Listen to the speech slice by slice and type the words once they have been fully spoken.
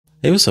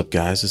Hey, what's up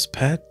guys? It's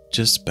Pat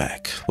just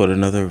back with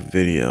another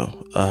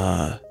video.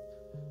 I'm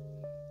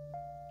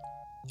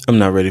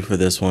not ready for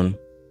this one.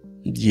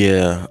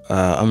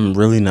 I'm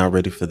really not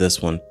ready for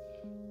this one.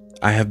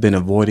 I have been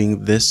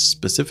avoiding this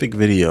specific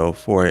video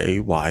for a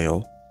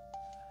while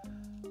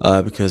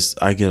because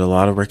I get a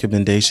lot of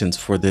recommendations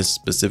for this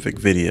specific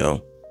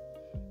video.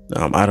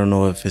 I don't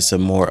know if it's a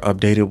more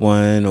updated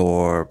one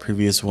or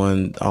previous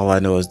one. All I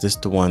know is this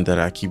is the one that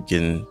I keep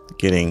getting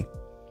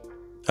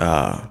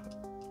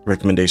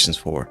recommendations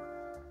for.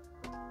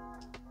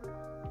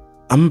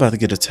 I'm about to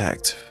get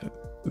attacked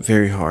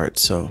very hard,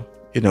 so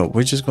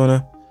we're just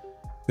gonna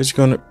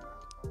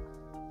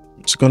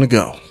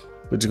go.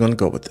 We're just gonna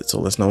go with it. So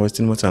let's not waste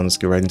any more time. Let's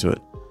get right into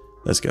it.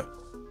 Let's go.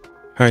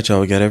 All right,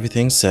 y'all. We got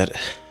everything set.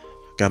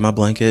 Got my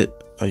blanket.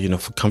 For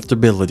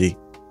comfortability.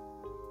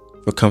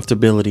 For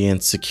comfortability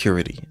and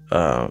security.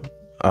 I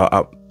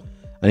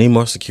need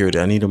more security.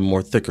 I need a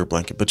more thicker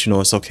blanket, but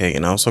it's okay.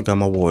 And I also got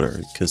my water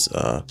because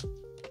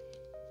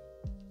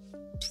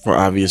for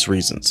obvious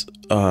reasons.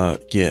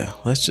 Yeah,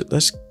 let's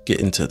get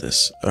into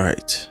this. All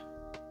right,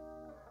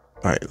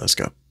 let's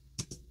go.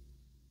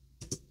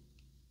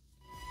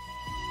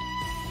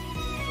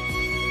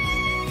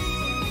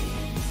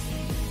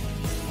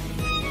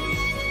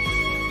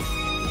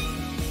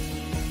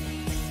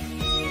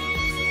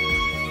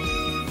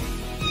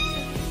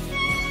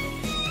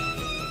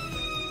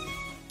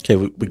 Okay,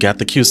 we got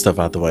the cute stuff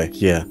out the way.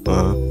 Yeah.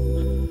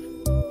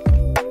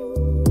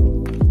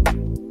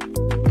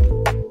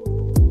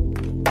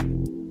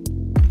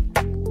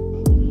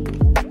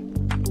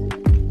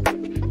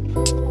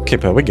 Okay,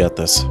 Pat, we got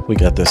this. We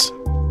got this.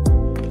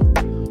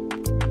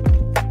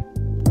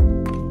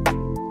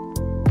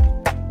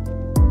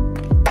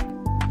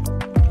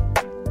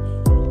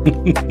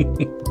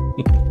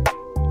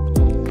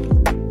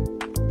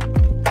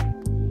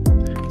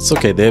 It's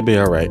okay. They'll be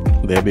all right.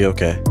 They'll be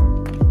okay.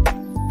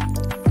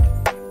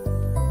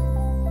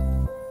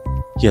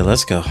 Yeah,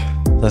 let's go.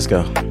 Let's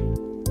go.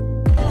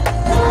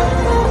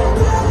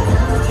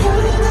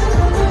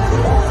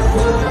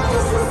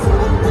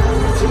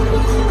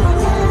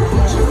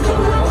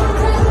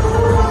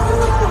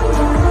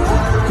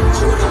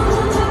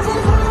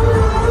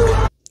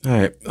 All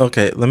right.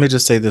 Okay. Let me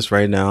just say this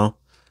right now.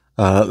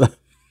 I'm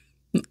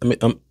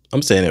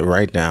saying it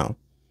right now.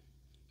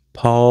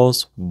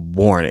 Pause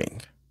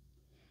warning.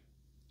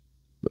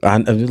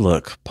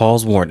 Look,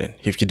 pause warning.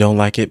 If you don't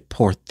like it,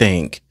 poor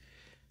thing.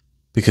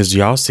 Because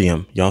y'all see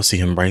him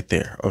right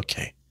there.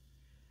 Okay.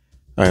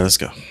 All right, let's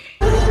go.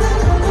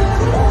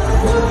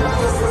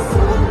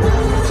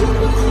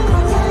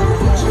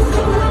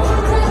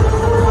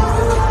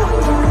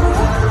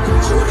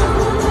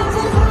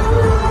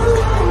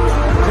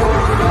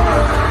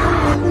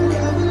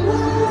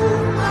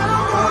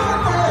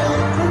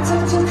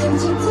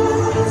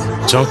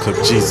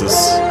 Jungkook,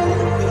 Jesus.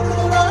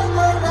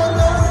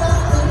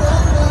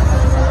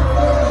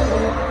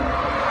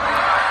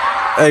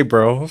 Hey,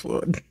 bro.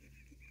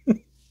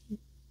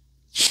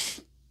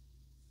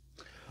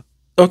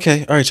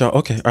 Okay, all right, y'all.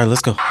 Okay, all right,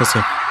 let's go. Let's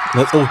go.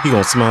 Oh, he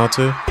gonna smile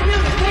too.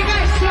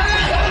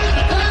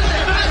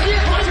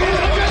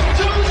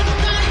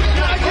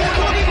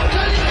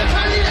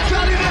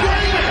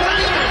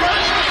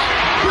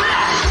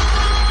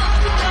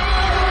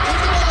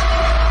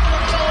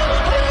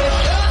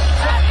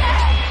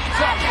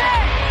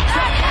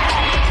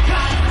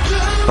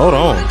 Hold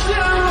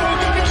on.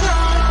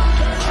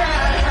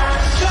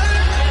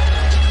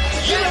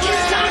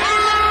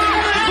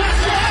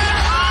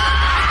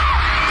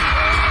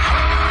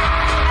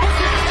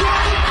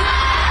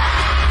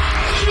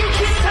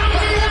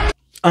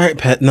 All right,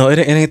 Pat. No, it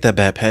ain't that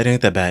bad, Pat. It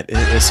ain't that bad.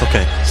 It's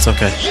okay. It's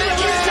okay.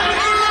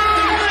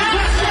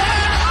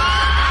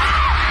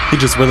 He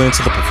just really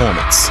into the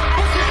performance.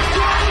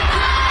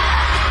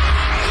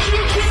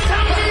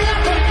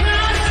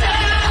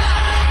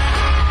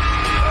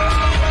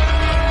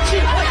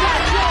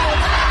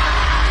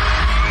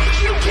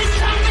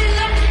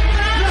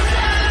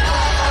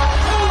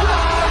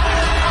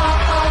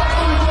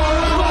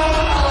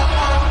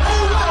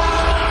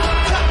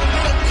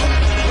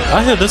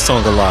 I hear this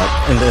song a lot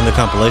in the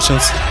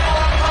compilations.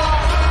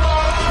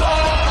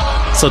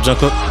 So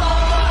Jungkook.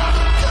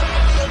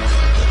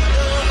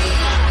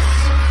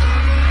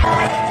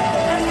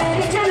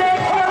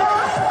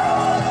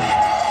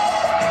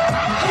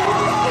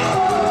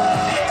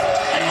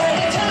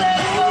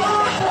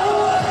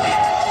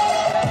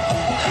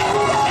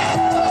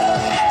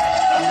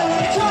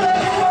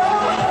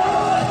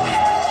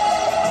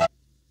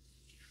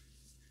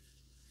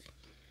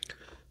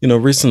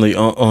 Recently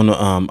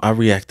on I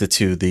reacted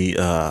to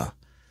the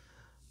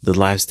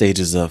live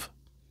stages of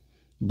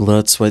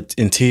Blood, Sweat,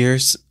 and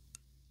Tears.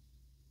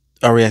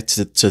 I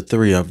reacted to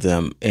 3 of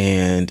them,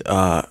 and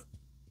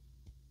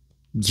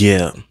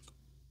yeah,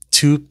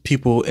 3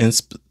 people,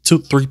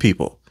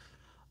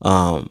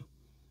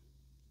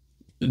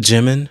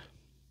 Jimin,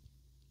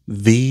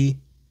 V,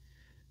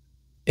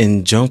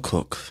 and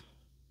Jungkook.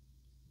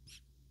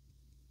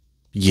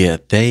 Yeah,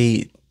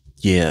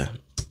 yeah.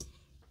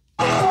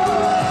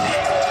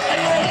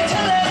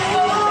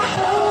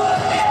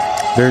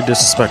 Very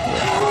disrespectful.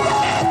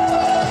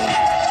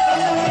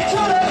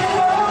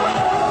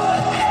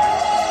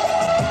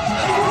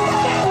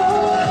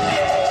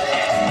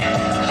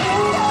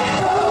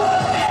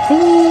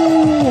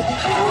 Ooh.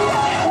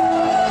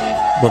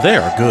 Well, they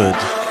are good.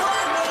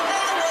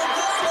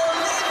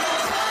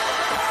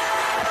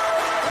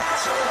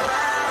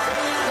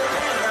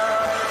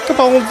 Come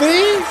on,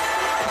 V.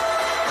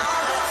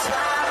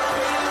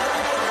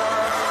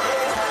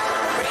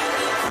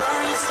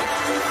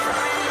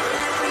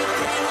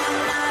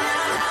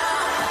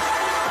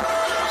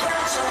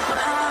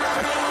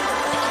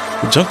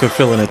 Junker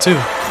feeling it too.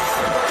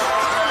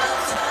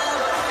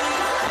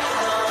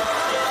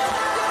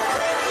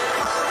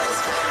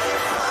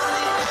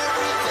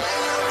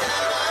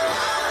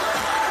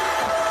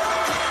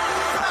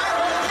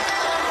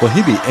 Well,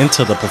 he be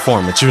into the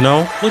performance, you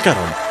know? Look at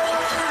him.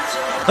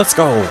 Let's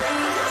go.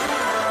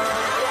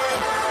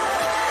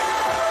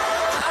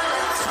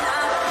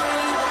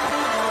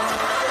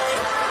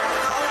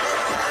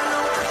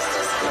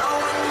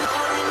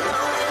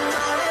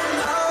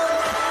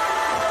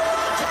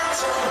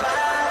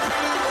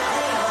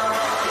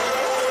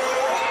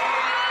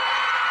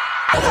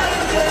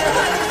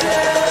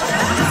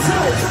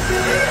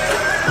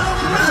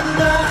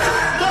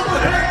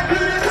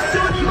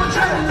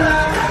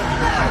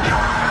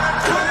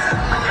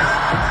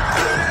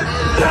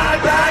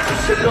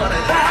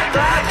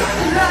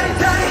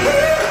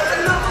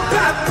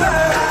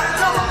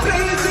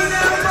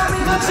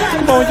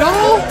 Come on,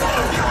 y'all.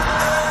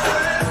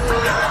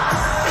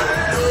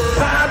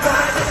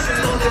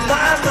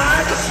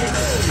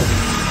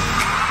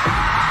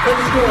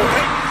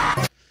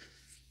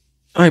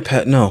 All right,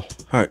 Pat, no.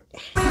 All right.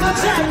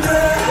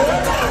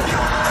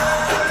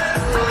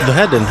 The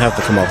head didn't have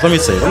to come off. Let me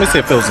see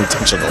if it was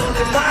intentional.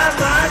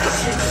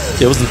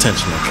 It was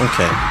intentional.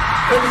 Okay.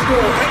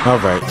 All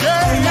right.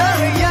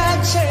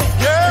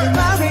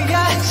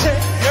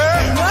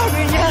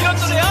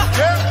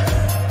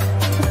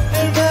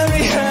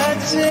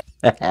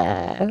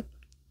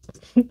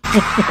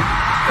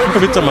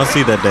 Every time I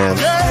see that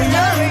dance.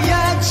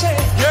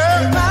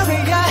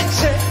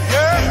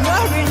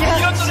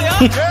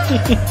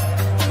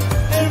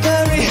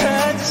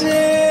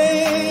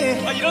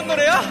 이런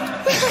노래야?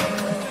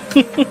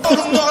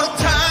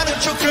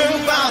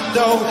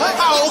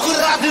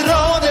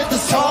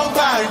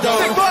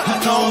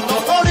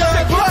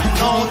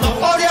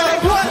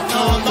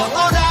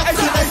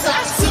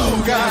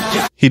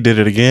 He did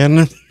it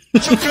again.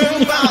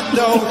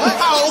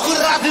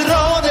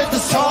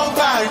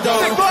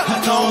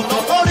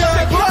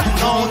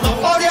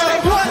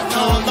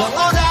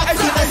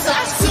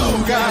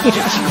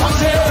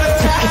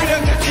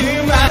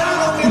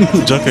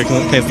 Junker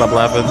can't stop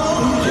laughing.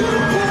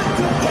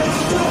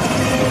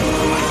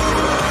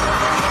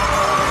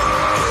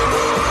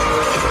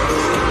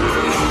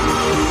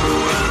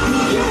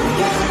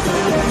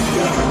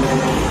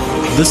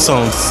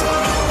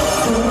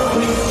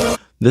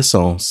 This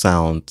song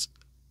sounds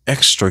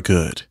extra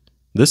good.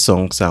 This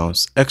song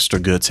sounds extra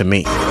good to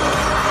me.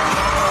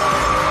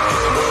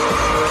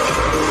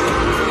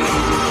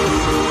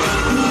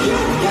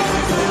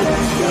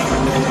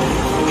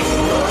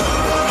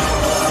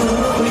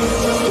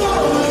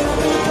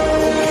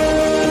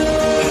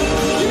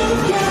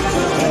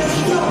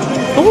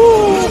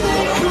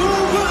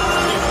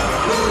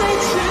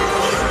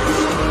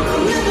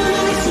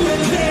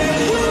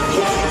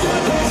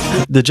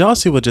 Did y'all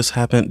see what just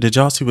happened?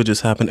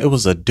 It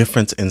was a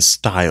difference in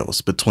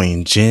styles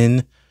between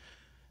Jin,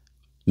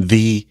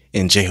 V,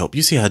 and J-Hope.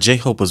 You see how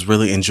J-Hope was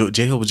really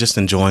J-Hope was just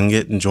enjoying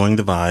it, enjoying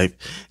the vibe.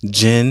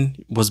 Jin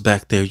was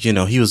back there, you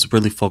know, he was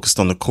really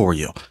focused on the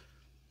choreo.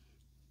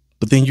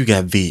 But then you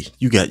got V.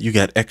 You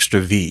got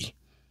extra V.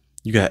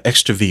 You got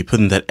extra V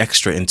putting that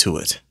extra into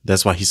it.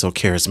 That's why he's so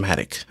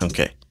charismatic.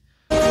 Okay.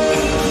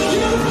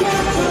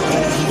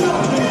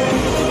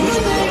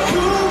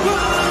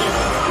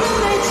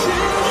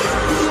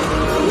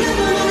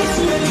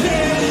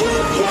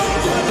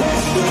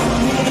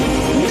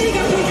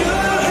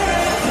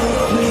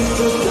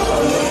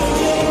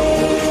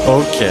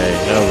 Okay,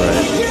 all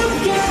right.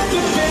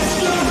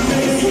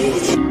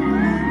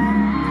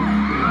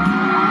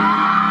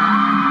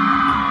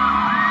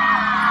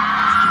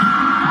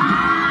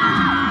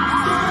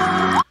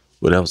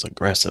 Well, that was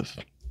aggressive.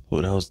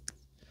 Well,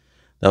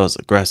 that was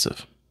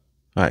aggressive.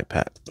 All right,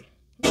 Pat.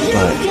 All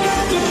right,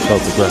 that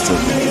was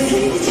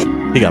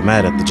aggressive. He got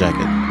mad at the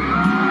jacket.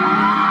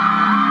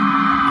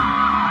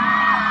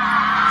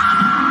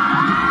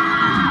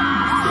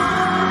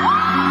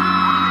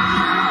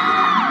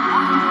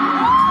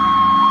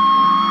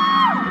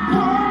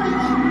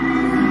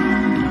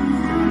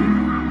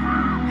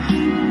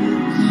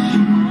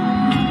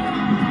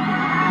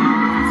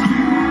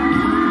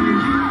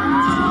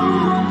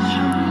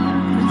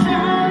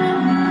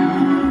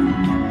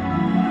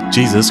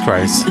 Jesus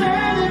Christ.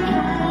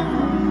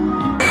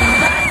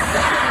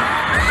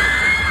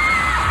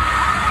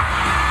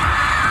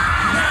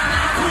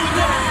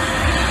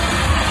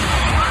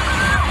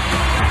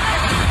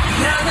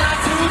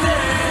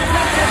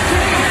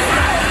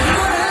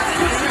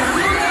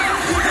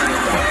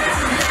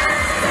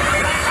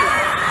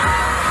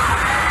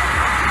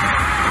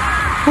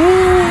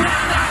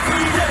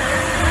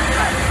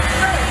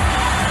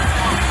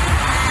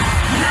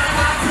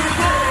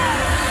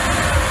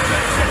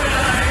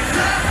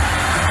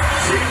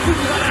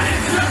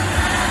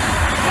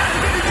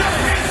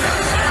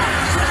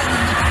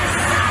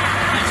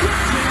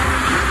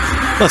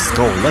 Let's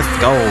go. Let's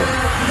go.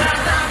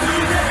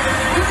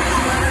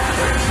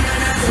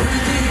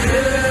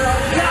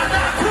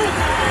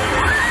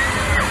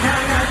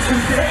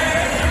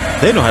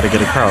 They know how to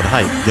get a crowd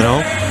hyped, you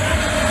know?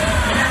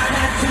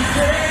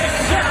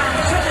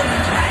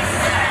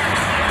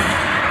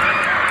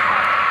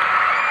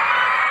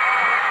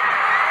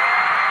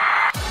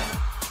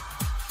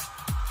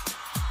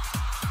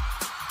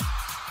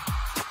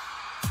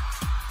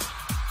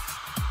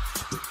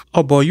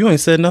 Oh boy, you ain't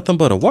said nothing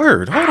but a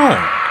word. Hold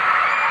on.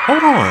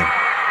 Hold on.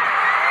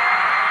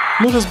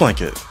 Move this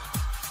blanket.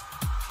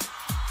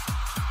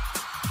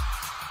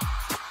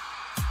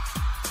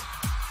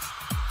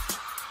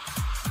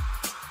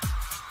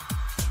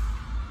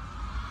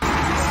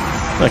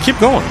 Now keep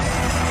going.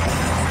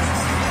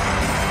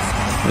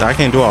 No, I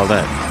can't do all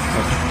that.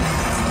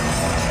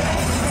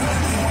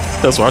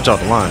 That's where I draw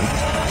the line.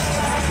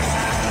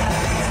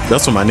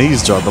 That's where my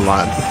knees draw the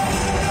line.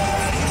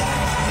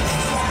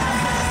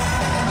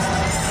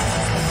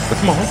 But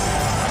come on.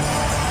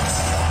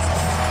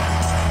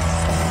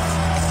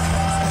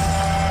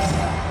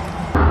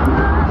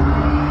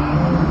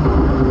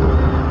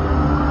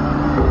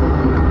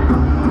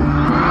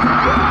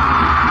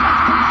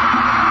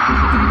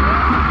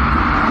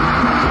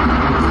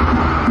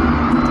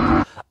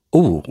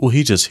 Ooh,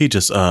 he just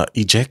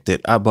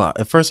ejected. But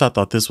at first I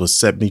thought this was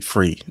Set Me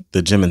Free,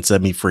 the gym and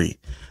Set Me Free,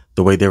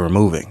 the way they were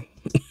moving.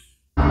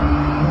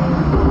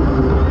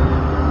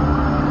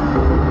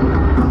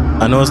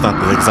 I know it's not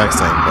the exact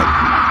same, but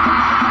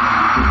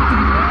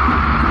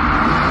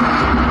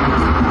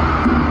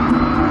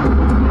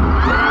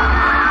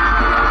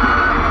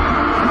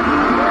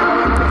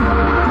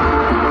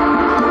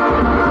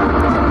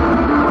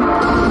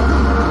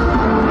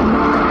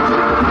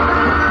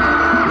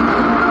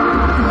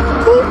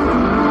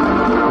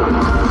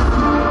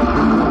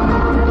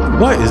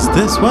what is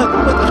this? What?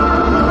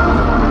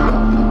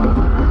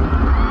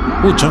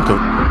 Ooh, Junko.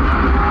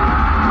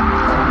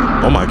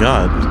 Oh my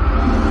God.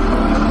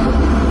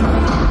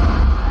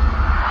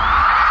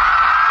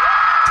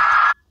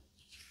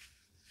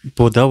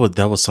 Boy,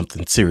 that was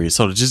something serious.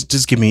 So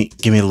just give me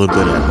a little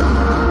bit of it.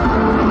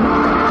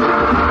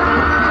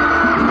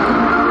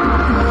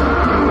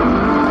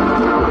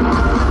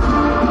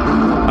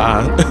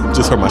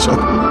 Just hurt my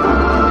shoulder.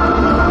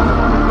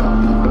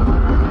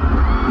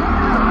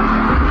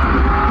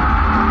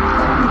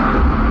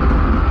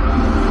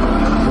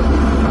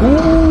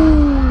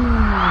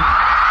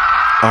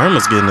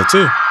 Arma's getting it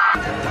too.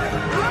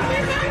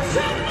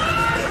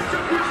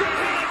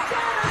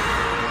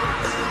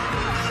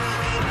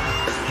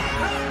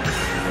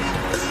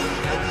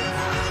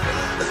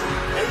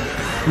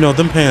 You know,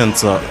 them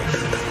pants are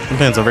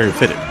very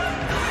fitted.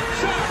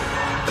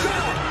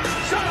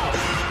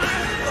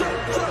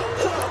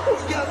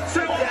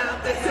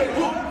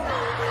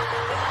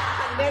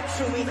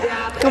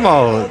 Come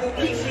on.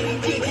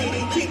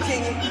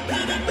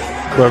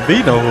 But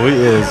B know who he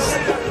is.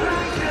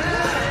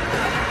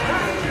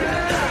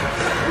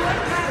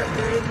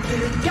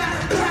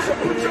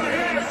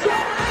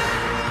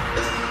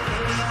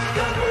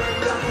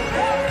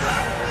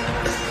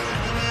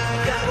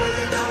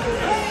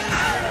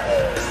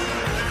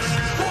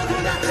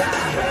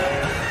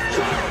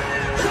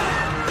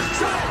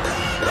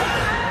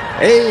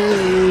 Hey!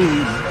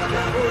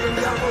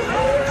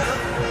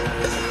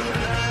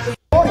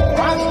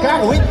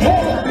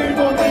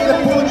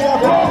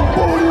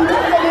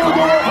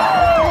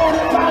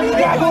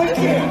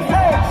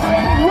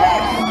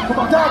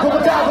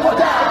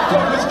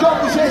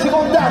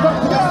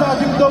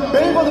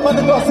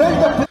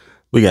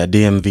 We got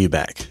DMV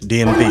back.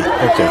 DMV.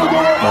 Okay.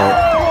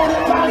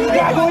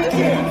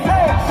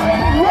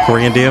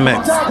 Korean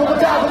DMX.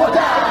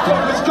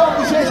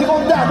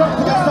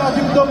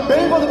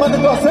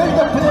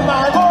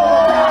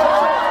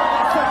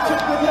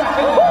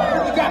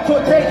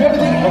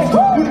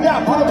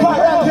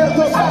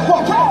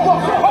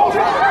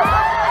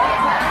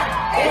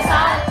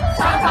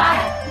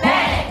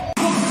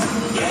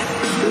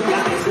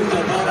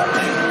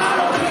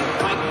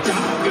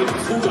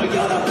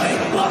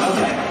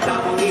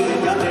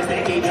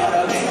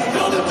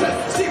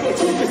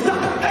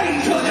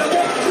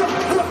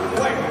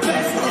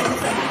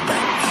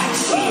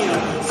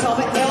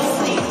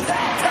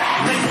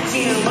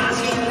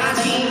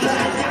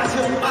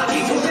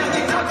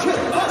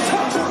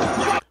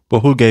 But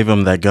who gave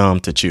him that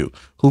gum to chew?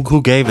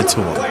 Who gave it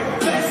to him?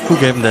 Who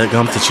gave him that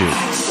gum to chew?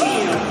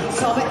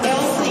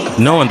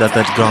 Knowing that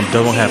gum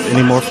don't have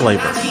any more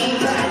flavor.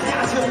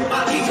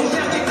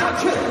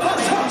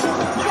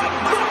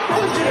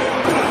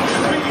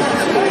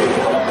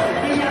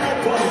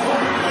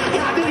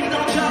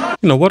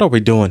 You know, what are we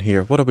doing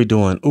here? What are we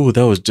doing? Ooh,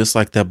 that was just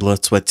like that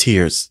Blood, Sweat,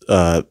 Tears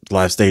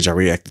live stage I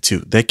reacted to.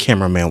 That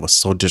cameraman was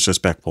so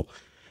disrespectful.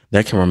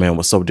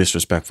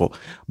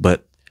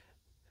 But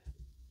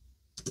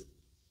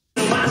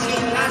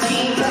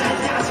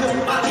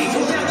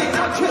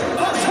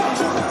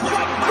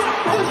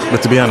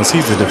to be honest,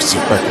 he's a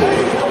disrespectful.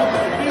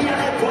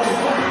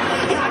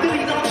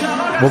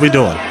 What we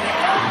doing?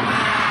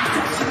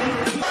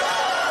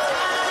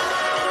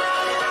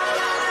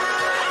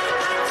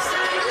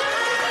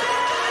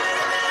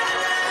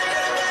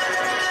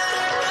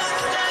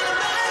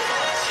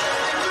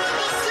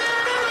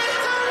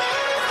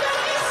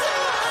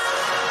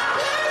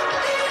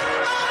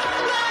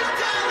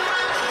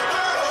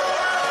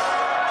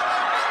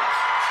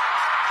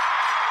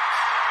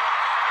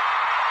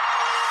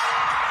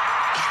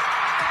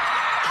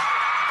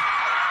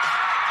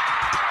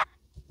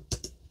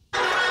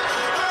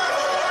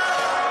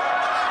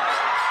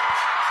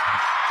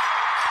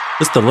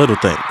 It's the little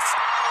things.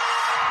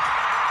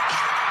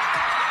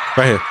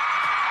 Right here.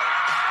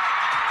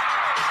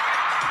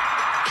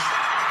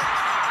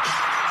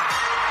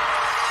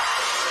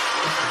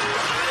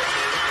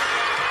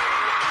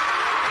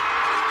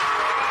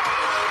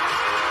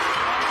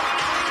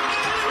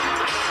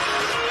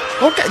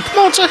 Okay,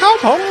 come on, check out.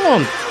 Hold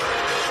on.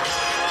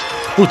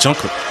 Ooh,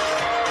 Jungkook.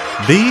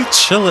 V,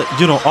 chill it.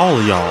 You know, all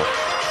of y'all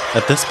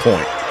at this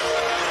point.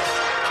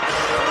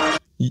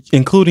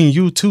 Including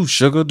you too,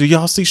 Sugar. Do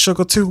y'all see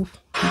Sugar too?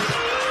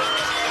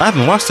 I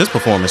haven't watched this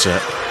performance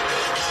yet.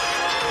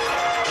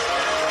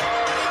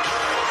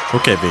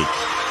 Okay, V.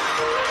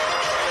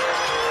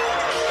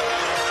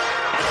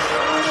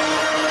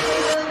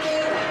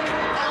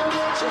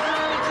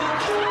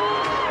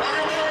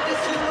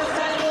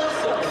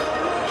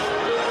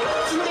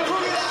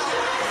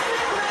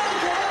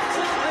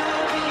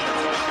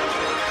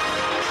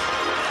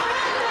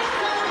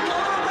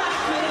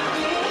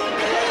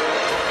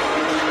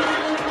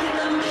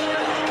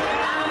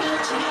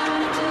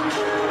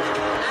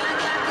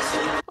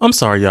 I'm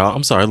sorry, y'all.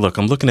 I'm sorry. Look,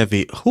 I'm looking at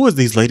V. Who is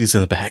these ladies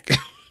in the back?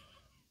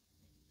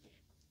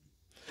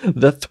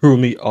 That threw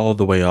me all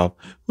the way off.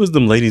 Who's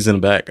them ladies in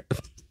the back?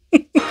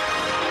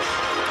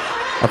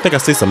 I think I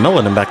see some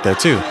melanin back there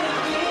too.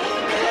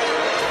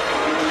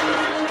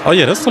 Oh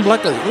yeah, there's some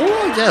black. Ooh,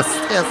 yes,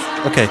 yes.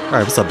 Okay, all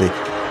right. What's up, B?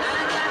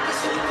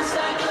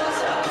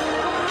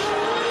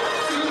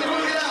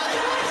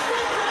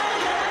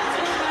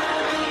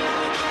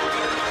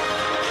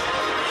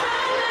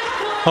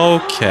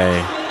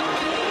 Okay.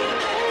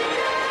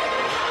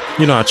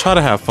 You know, I try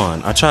to have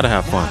fun. I try to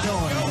have fun.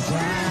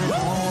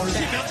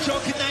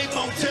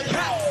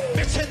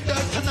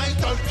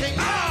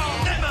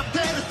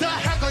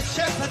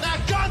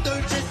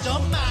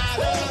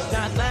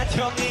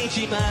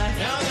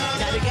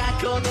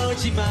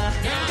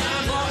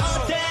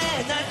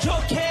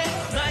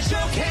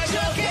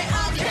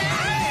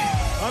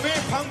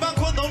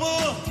 방방콘 너무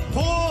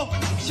보고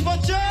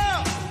싶었죠?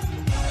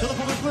 저도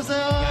보고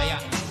싶었어요. 야야.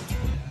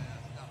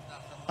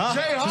 아,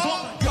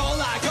 죄송.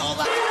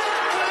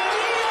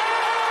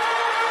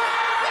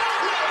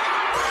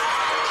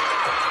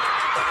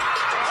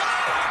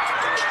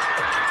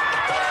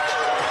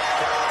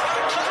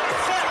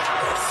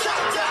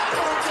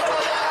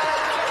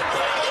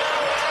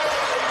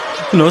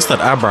 You know, it's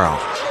that eyebrow.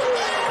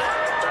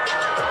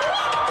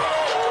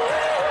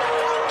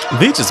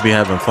 They just be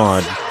having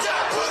fun.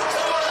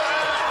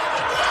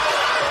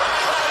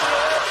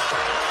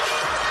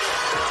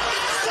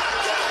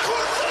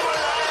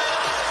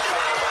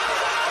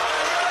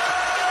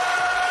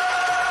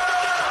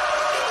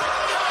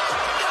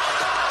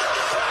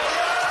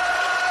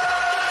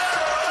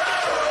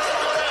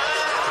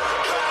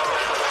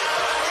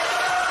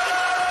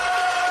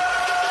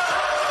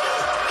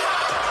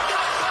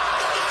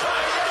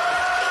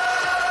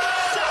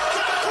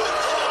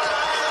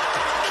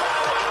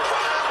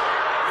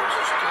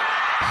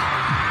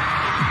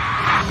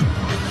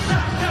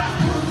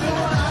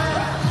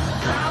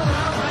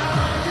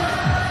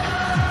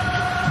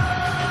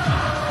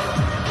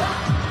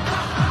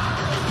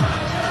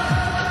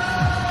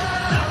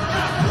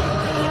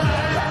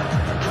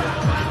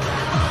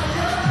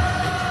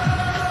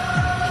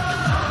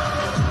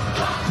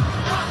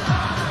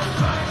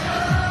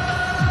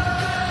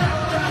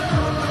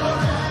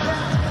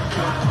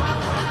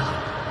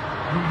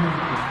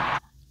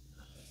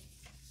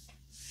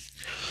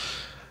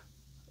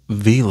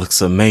 V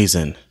looks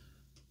amazing.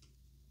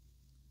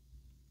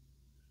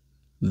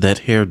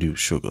 That hairdo,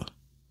 Sugar.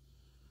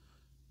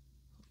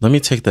 Let me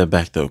take that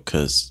back though,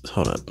 cause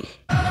hold up.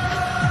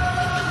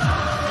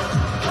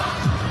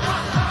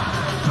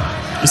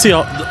 You see,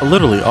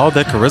 literally all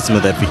that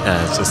charisma that V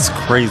has is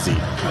crazy,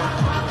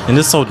 and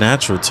it's so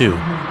natural too.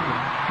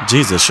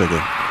 Jesus,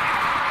 Sugar.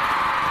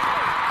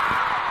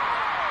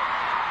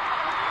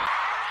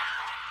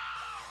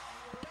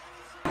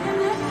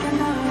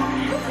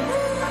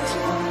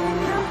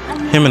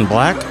 Him in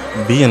black,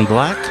 B in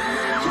black.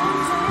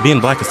 B in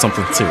black is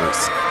something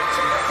serious.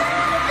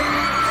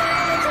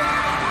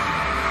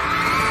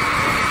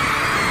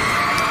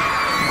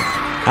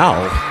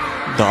 Ow,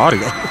 the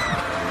audio.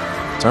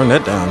 Turn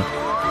that down.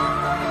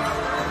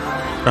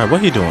 All right,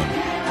 what he doing?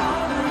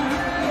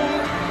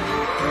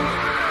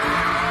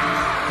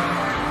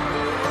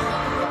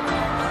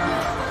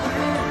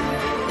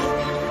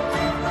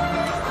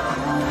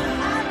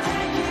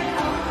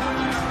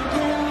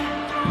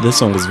 This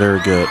song is very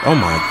good. Oh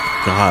my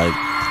God.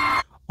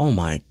 Oh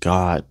my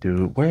God,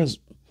 dude. Where's...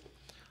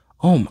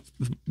 Oh, my...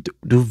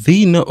 Do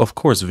V know? Of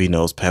course V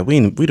knows, Pat. We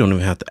don't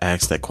even have to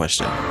ask that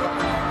question.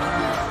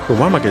 But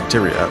why am I getting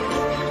teary-eyed?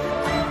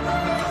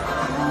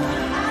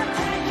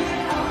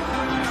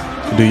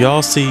 Do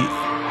y'all see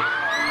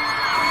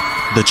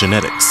the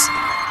genetics?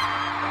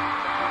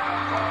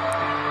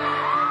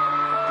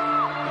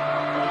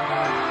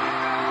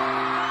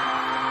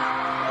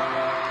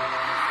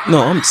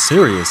 No, I'm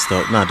serious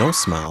though. Nah, don't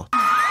smile.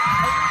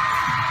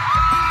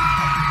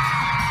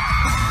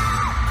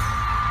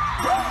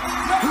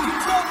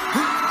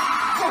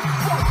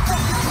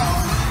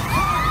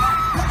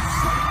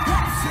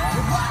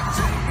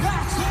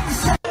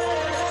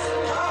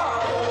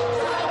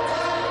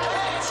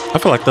 I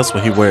feel like that's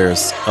what he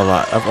wears a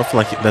lot. I feel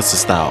like that's his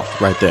style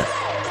right there.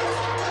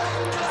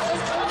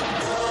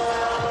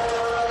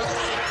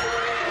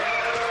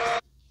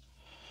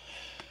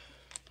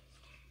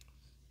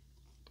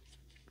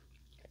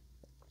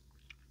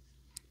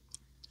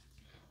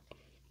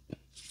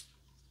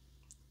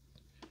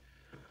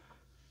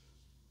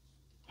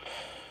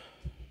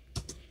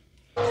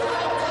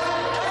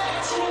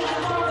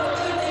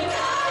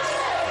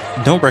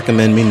 Don't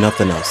recommend me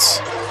nothing else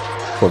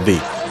for V.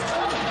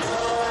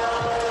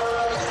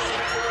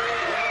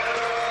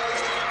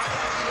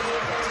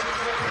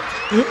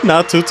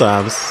 Not 2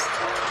 times,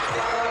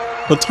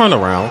 but turn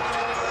around.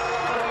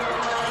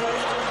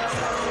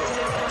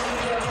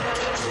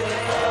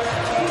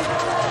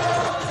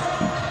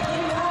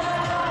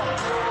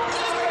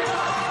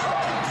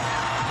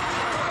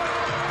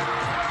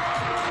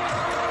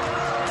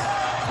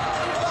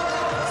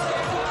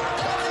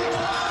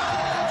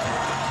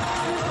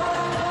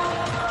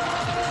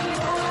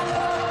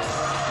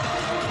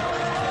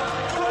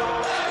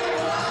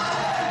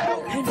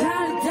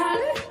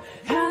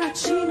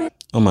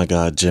 Oh my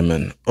God,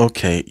 Jimin.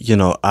 Okay, you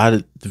know,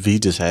 V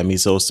just had me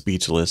so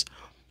speechless.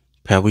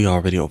 Pat, we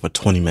already over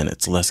 20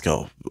 minutes. Let's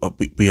go.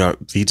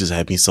 V just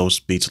had me so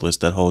speechless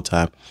that whole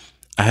time.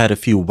 I had a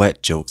few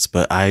wet jokes,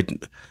 but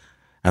after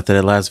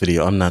that last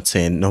video, I'm not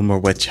saying no more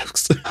wet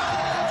jokes.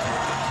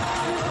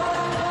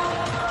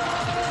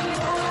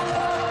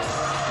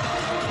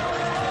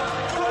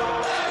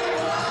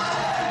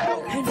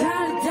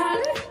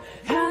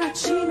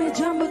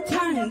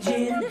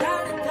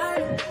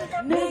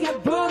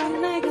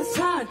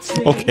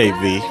 Okay,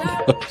 V.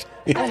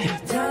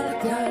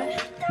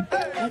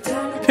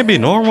 Can be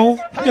normal,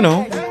 you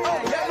know.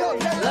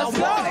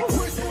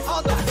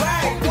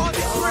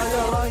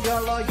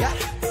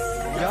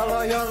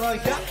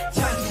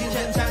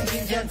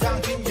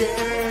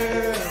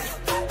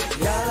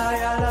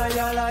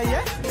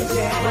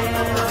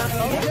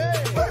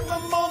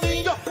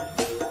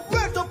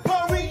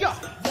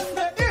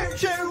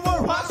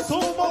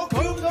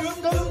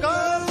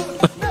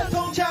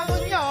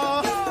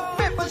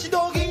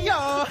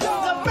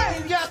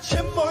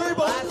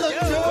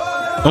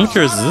 I'm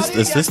curious,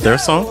 is this their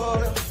song?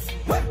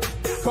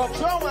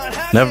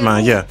 Never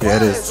mind, yeah,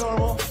 it is.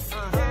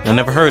 I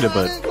never heard it,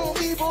 but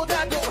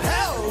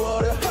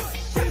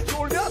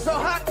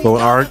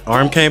when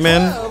Arm came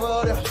in,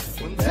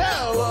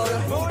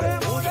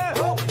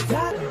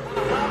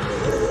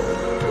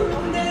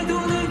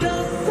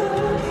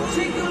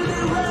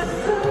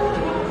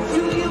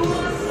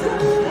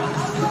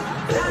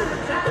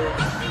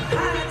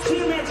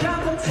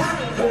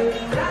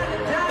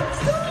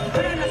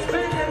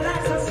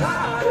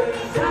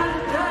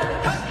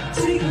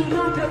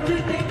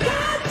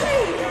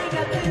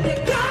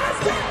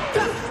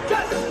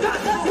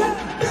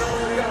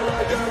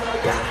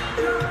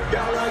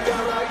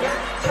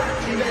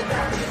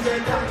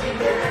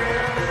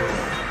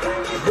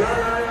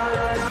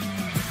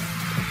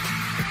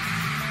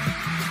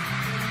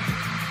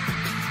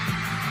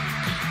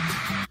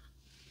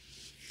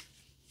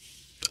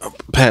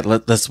 Pat,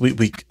 let's we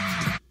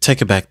take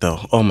it back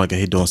though. Oh my God,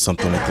 he doing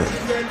something with it.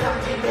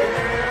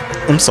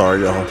 I'm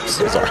sorry, y'all.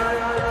 Sorry.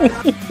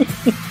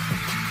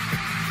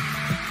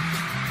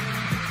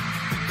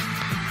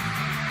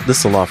 This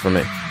is a lot for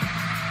me.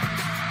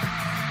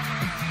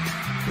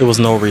 It was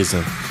no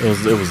reason.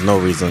 It was no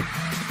reason.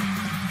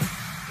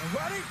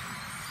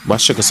 Why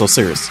Sugar so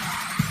serious?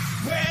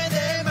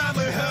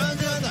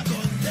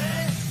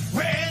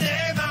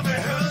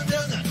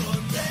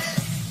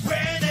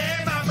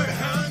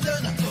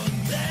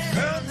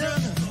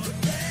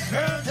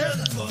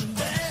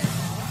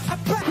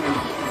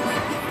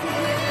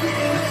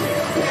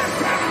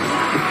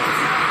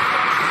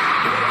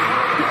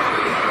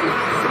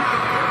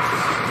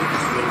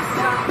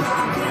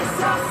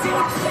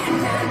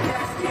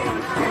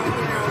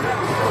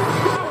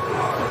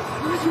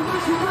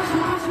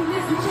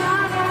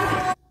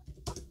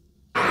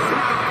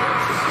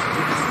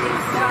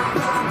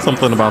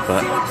 Something about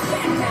that.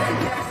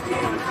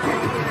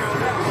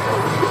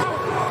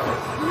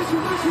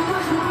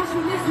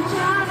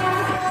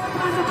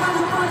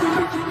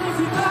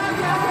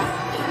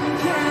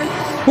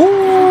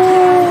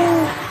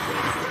 Ooh.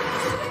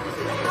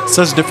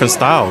 Such different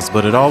styles,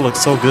 but it all looks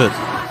so good.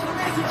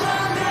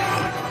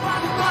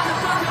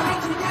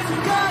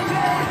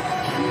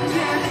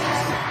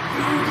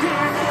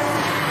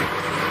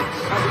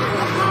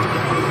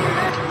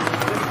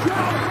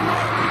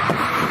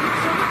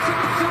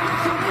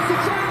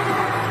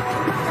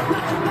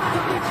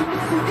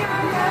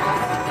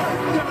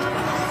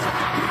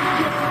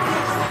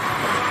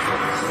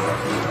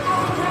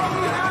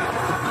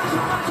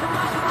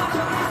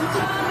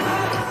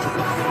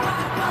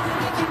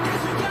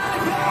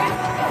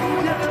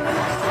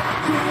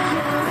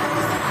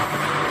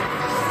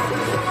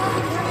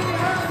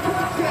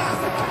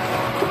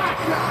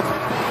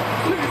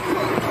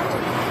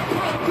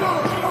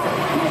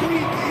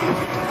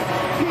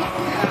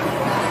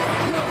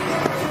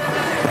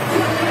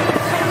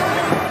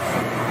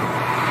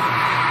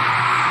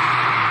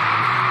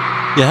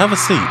 Yeah, have a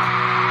seat.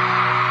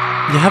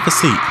 Yeah, have a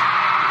seat.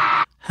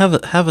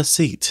 Have a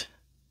seat.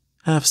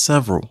 Have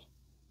several.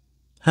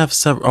 Have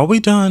several. Are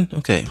we done?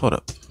 Okay, hold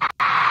up.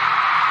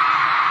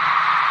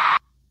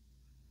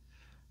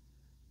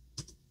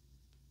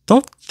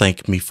 Don't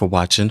thank me for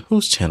watching.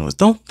 Whose channel is?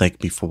 Don't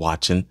thank me for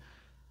watching.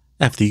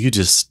 After you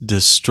just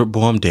destroy,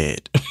 boy, I'm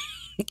dead.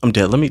 I'm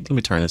dead. Let me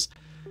turn this.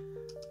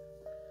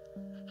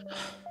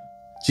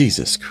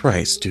 Jesus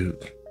Christ,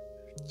 dude.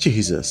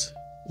 Jesus.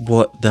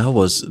 What that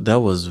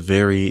was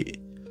very.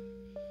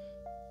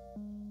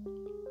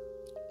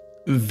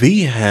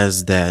 V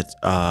has that.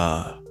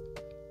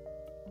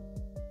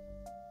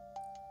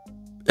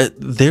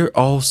 They're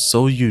all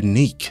so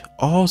unique.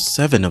 All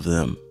 7 of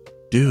them,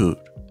 dude.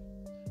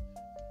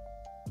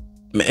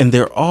 And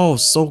they're all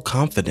so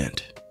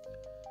confident.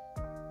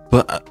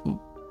 But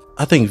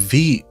I think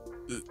V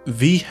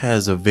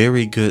has a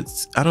very good,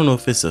 I don't know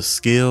if it's a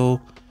skill,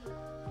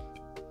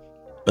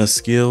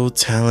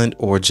 talent,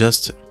 or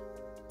just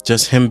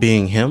him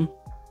being him.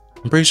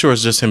 I'm pretty sure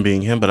it's just him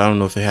being him, but I don't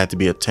know if it had to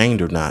be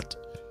obtained or not.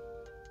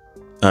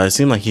 It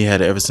seemed like he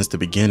had it ever since the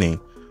beginning,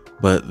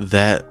 but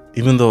that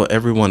even though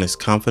everyone is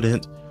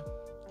confident,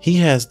 he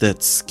has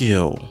that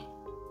skill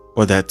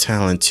or that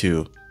talent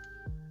to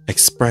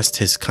express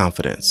his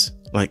confidence,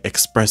 like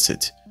express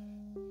it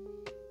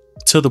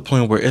to the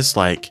point where it's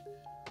like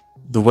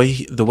the way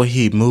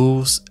he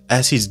moves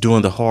as he's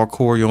doing the hard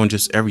choreo and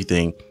just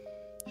everything,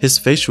 his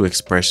facial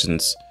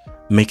expressions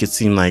make it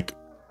seem like,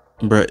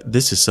 bruh,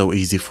 this is so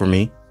easy for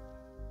me.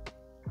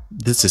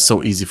 This is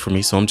so easy for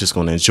me, so I'm just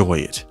going to enjoy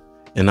it.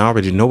 And I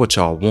already know what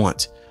y'all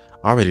want.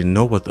 I already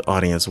know what the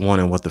audience want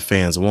and what the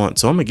fans want,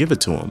 so I'm gonna give it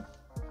to him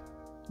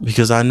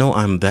because I know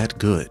I'm that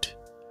good,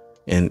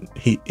 and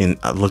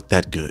I look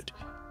that good.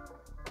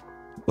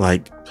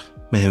 Like,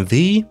 man,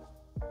 V,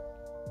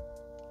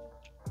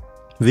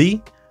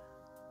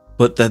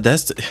 but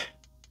that's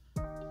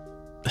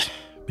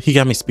he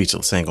got me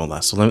speechless. I ain't gonna lie.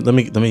 So let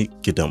me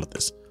get done with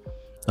this.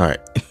 All right,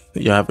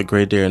 y'all have a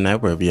great day or night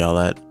wherever y'all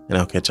at, and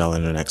I'll catch y'all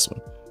in the next one.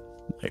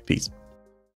 All right, peace.